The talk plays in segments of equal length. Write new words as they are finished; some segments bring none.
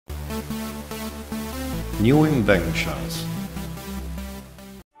New inventions.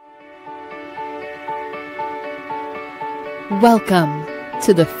 Welcome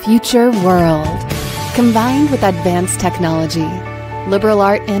to the future world. Combined with advanced technology, liberal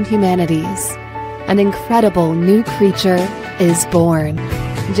art and humanities, an incredible new creature is born.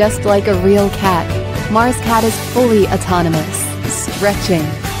 Just like a real cat, MarsCat is fully autonomous, stretching,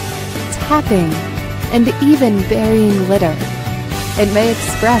 tapping, and even burying litter. It may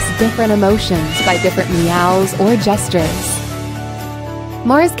express different emotions by different meows or gestures.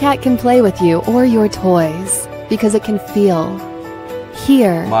 MarsCat can play with you or your toys because it can feel,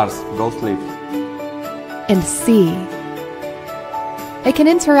 hear, Mars, go sleep. and see. It can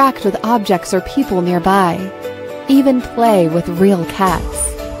interact with objects or people nearby, even play with real cats.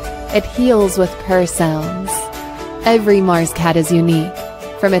 It heals with purr sounds. Every MarsCat is unique,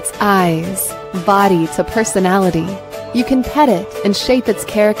 from its eyes, body to personality. You can pet it and shape its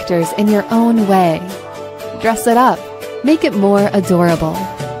characters in your own way. Dress it up, make it more adorable.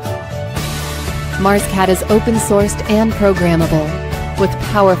 MarsCat is open-sourced and programmable. With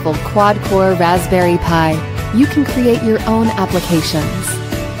powerful quad-core Raspberry Pi, you can create your own applications.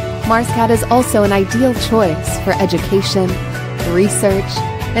 MarsCat is also an ideal choice for education, research,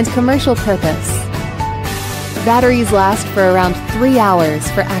 and commercial purpose. Batteries last for around 3 hours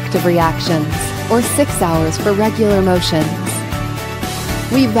for active reactions, or 6 hours for regular motions.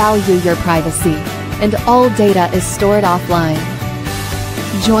 We value your privacy, and all data is stored offline.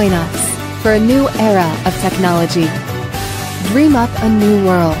 Join us for a new era of technology. Dream up a new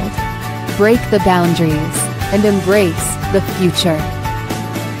world. Break the boundaries and embrace the future.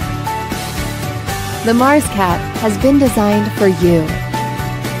 The MarsCat has been designed for you.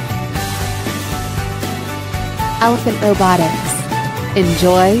 Elephant Robotics.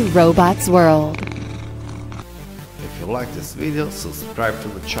 Enjoy Robots World. If you like this video, subscribe to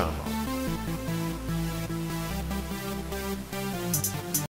the channel.